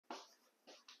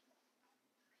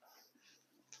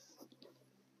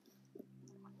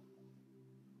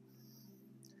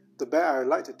bag I'd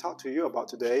like to talk to you about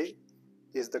today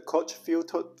is the Coach Field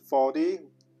Tote 40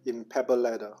 in Pebble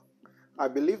leather. I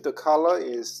believe the color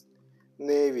is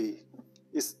navy.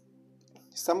 It's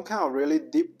some kind of really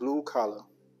deep blue color.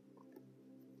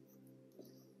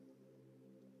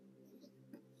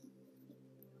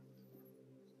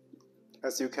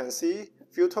 As you can see,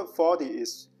 Field Tote 40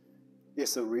 is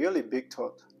a really big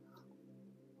tote.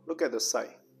 Look at the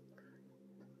side.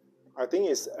 I think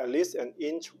it's at least an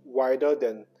inch wider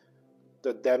than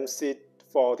the Dempsey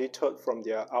 40 tote from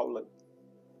their outlet.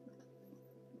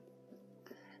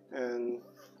 And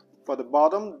for the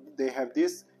bottom, they have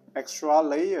this extra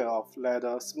layer of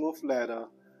leather, smooth leather,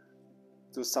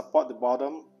 to support the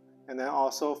bottom, and then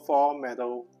also 4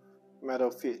 metal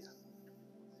feet.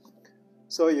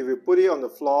 So if you put it on the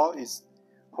floor,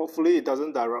 hopefully it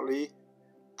doesn't directly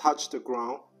touch the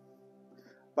ground.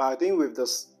 But I think with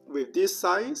this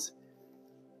size,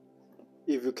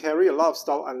 if you carry a lot of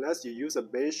stuff, unless you use a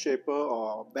base shaper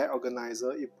or bag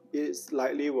organizer, it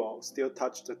likely will still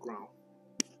touch the ground.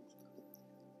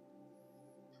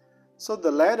 So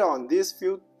the leather on this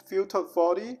Field Tote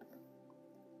 40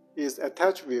 is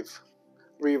attached with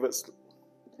rivets.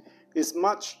 It's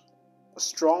much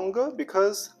stronger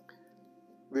because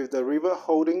with the rivet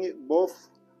holding it, both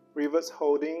rivets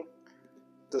holding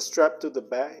the strap to the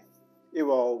bag, it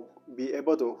will be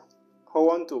able to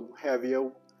hold on to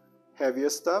heavier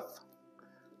stuff.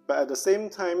 But at the same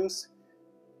time,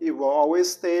 it will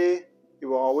always stay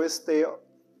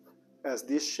as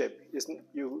this shape.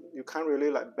 You can't really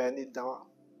like bend it down.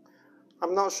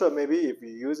 I'm not sure, maybe if you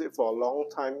use it for a long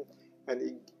time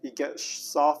and it gets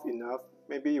soft enough,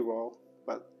 maybe it will,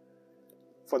 but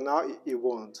for now it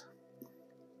won't.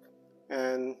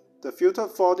 And the Field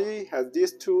Tote 40 has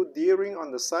these 2 D-ring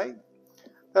on the side.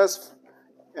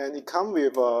 And it comes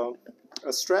with a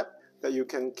strap that you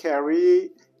can carry,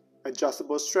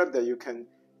 adjustable strap that you can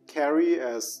carry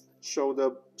as shoulder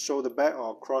bag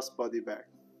or crossbody bag.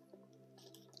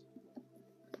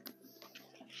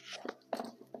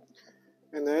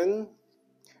 And then,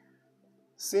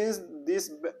 since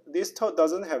this tote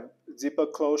doesn't have zipper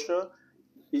closure,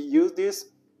 it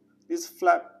uses this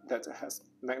flap that has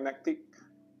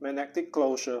magnetic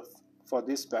closure for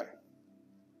this bag.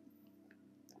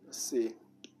 Let's see.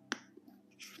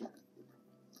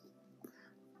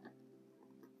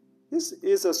 This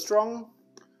is a strong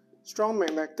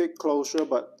magnetic closure,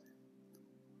 but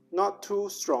not too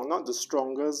strong, not the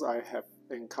strongest I have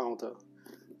encountered.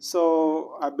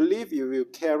 So I believe if you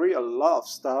carry a lot of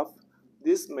stuff,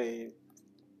 this may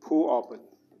pull open.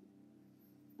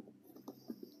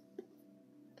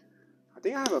 I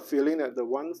think I have a feeling that the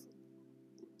one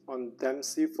on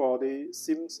Dempsey 40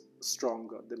 seems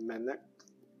stronger, the magnet.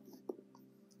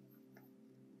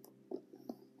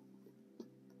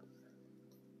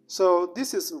 So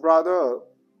this is rather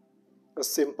a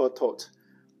simple tote.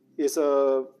 It's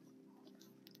a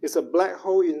black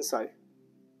hole inside.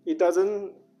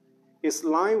 It's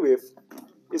lined with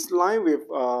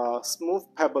smooth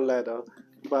pebble leather,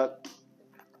 but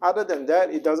other than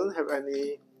that, it doesn't have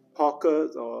any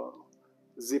pockets or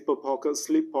zipper pockets,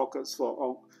 slip pockets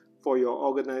for your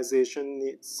organization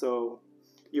needs. So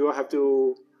you will have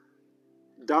to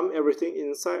dump everything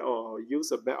inside or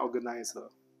use a bag organizer.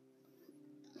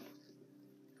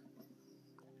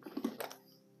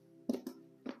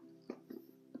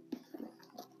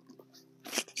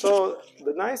 So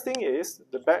the nice thing is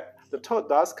the tote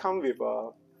does come with a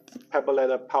pebble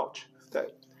leather pouch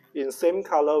that in same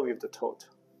color with the tote.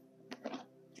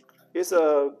 It's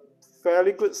a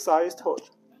fairly good sized tote,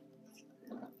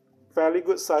 fairly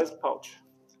good sized pouch.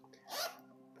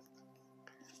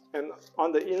 And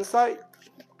on the inside,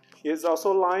 it's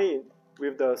also lined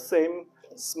with the same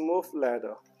smooth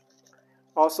leather.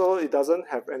 Also, it doesn't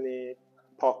have any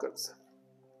pockets.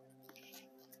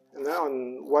 And then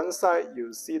on one side,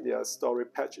 you see their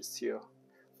storage patches here.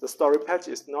 The storage patch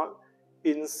is not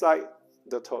inside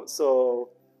the tote. So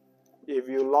if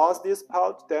you lost this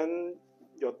pouch, then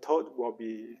your tote will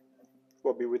be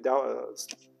without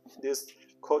this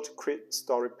Coach Crit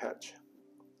storage patch.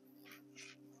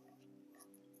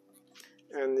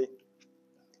 And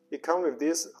it comes with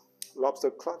this lobster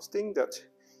clutch thing that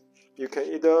you can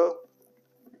either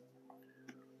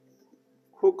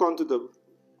hook onto the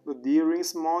D-ring,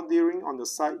 small D-ring on the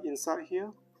side inside here,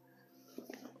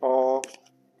 or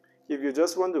if you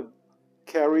just want to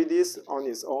carry this on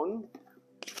its own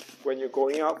when you're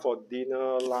going out for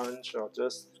dinner, lunch, or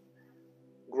just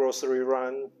grocery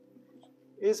run,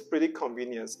 it's pretty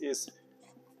convenient.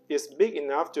 It's big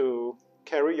enough to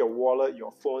carry your wallet,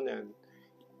 your phone, and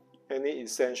any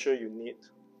essential you need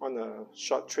on a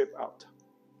short trip out.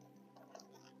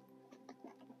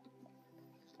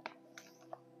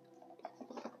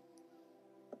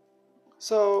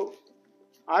 So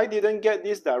I didn't get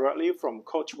this directly from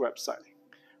Coach website.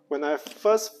 When I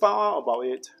first found out about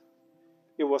it,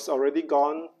 it was already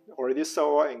gone, already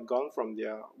sold and gone from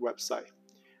their website.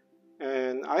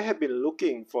 And I have been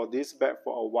looking for this bag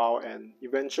for a while, and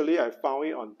eventually I found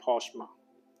it on Poshmark.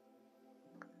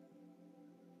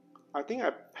 I think I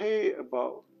paid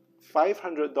about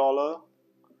 $500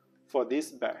 for this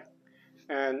bag.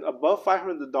 And above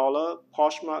 $500,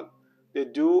 Poshmark, they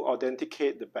do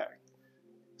authenticate the bag.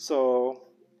 So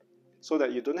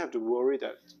that you don't have to worry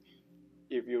that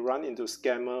if you run into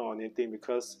scammer or anything,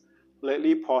 because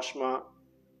lately Poshmark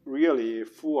really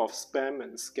full of spam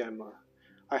and scammer.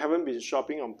 I haven't been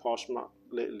shopping on Poshmark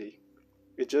lately.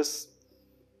 It's just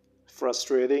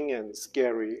frustrating and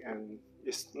scary, and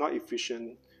it's not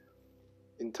efficient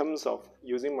in terms of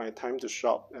using my time to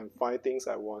shop and find things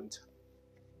I want.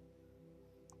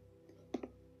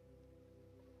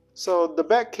 So the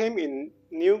bag came in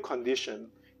new condition.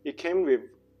 It came with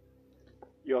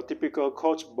your typical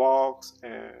Coach box,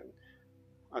 and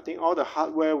I think all the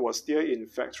hardware was still in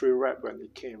factory wrap when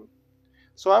it came.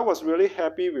 So I was really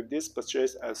happy with this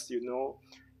purchase. As you know,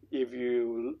 if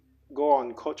you go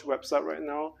on Coach website right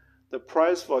now, the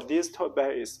price for this tote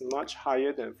bag is much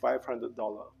higher than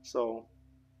 $500. So,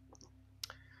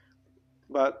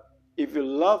 but if you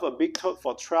love a big tote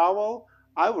for travel,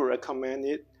 I would recommend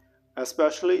it,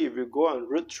 especially if you go on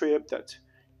road trip that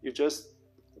you just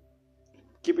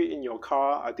keep it in your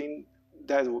car. I think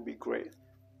that would be great.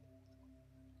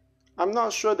 I'm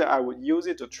not sure that I would use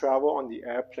it to travel on the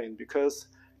airplane because,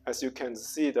 as you can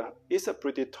see, it's a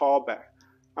pretty tall bag.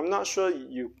 I'm not sure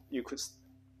you could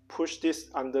push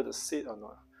this under the seat or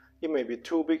not. It may be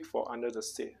too big for under the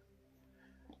seat.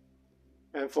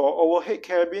 And for overhead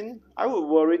cabin, I would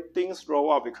worry things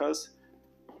roll out because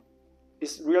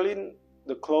it's really,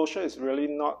 the closure is really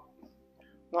not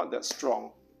that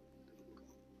strong.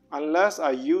 Unless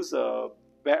I use a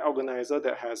bag organizer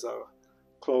that has a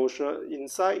closure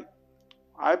inside,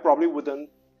 I probably wouldn't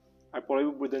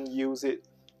use it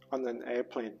on an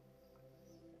airplane.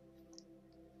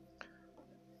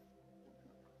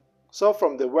 So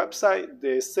from the website,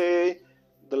 they say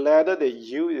the leather they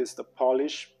use is the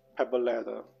polished Pebble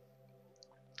leather.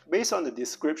 Based on the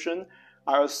description,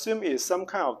 I assume it is some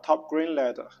kind of top grain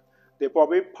leather. They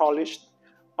probably polished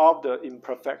off the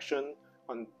imperfection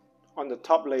on the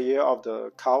top layer of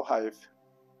the cowhide.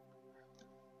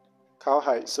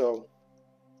 So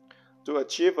to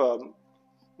achieve a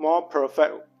more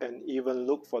perfect and even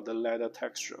look for the leather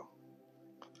texture.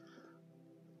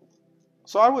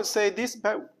 So I would say this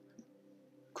bag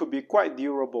could be quite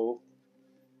durable,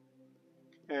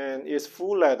 and it's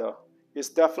full leather. It's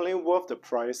definitely worth the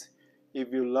price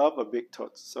if you love a big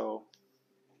tote. So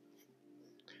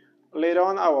later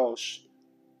on I will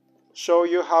show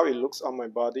you how it looks on my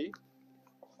body,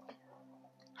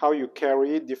 how you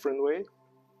carry it different way.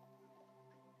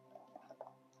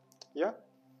 Yeah.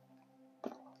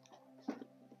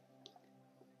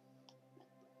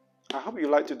 I hope you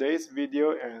liked today's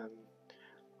video, and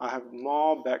I have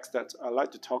more bags that I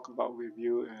like to talk about with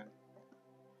you.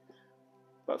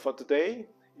 But for today,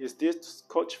 is this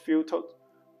Coach Field Tote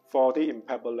 40 in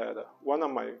Pebble leather, one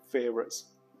of my favorites.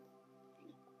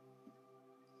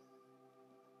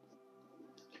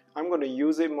 I'm going to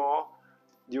use it more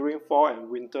during fall and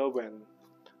winter when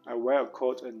I wear a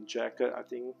coat and jacket. I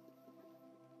think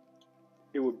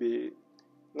it would be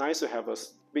nice to have a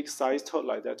big size tote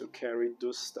like that to carry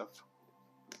those stuff.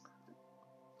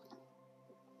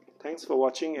 Thanks for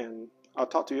watching, and I'll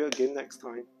talk to you again next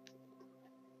time.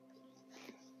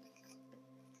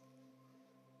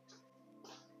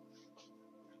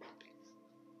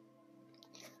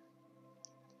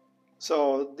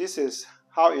 So this is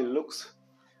how it looks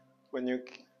when you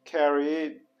carry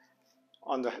it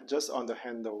just on the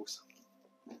handles.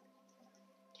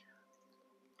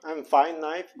 And fine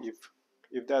knife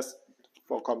if that's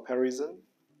for comparison.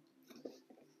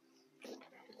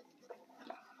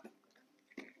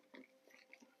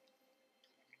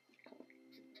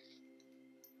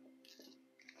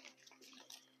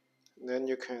 Then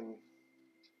you can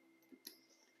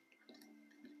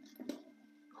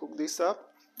hook this up.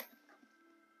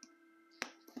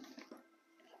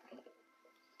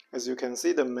 As you can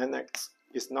see, the Manex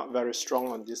is not very strong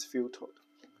on this field tote.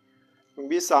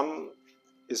 Maybe some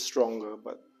is stronger,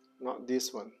 but not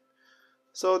this one.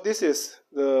 So this is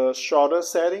the shoulder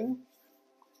setting.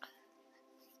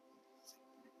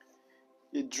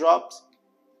 It drops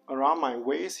around my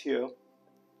waist here,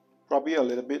 probably a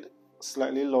little bit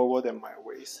slightly lower than my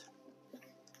waist.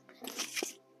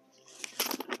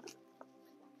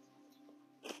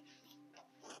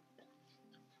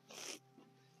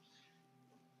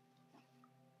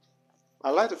 I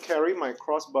like to carry my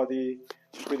crossbody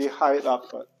pretty high up,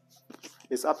 but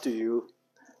it's up to you.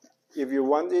 If you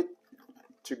want it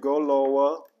to go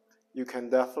lower, you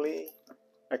can definitely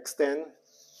extend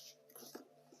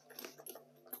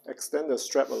the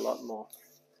strap a lot more.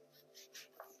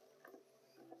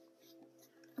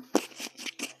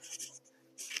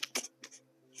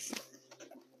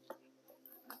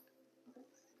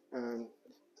 And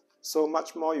so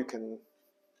much more you can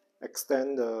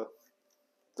extend the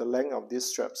length of this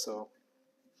strap, so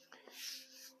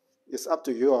it's up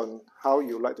to you on how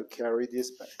you like to carry this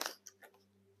bag.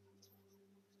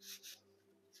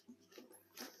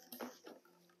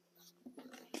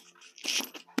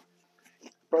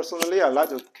 Personally, I like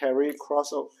to carry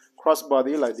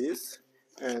crossbody like this,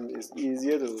 and it's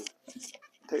easier to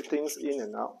take things in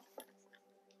and out.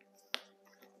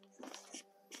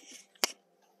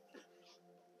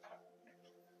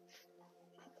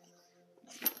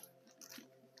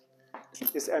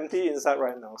 It's empty inside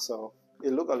right now, so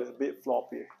it looks a little bit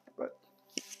floppy, but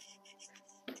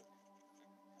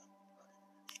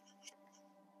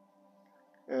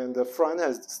and the front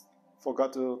has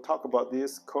forgot to talk about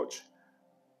this Coach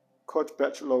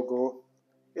badge logo.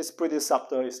 It's pretty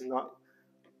subtle. It's not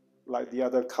like the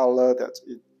other color that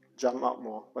it jump out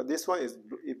more, but this one is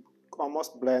it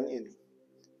almost blend in.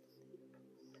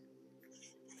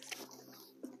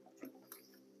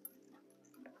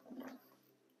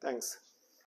 Thanks.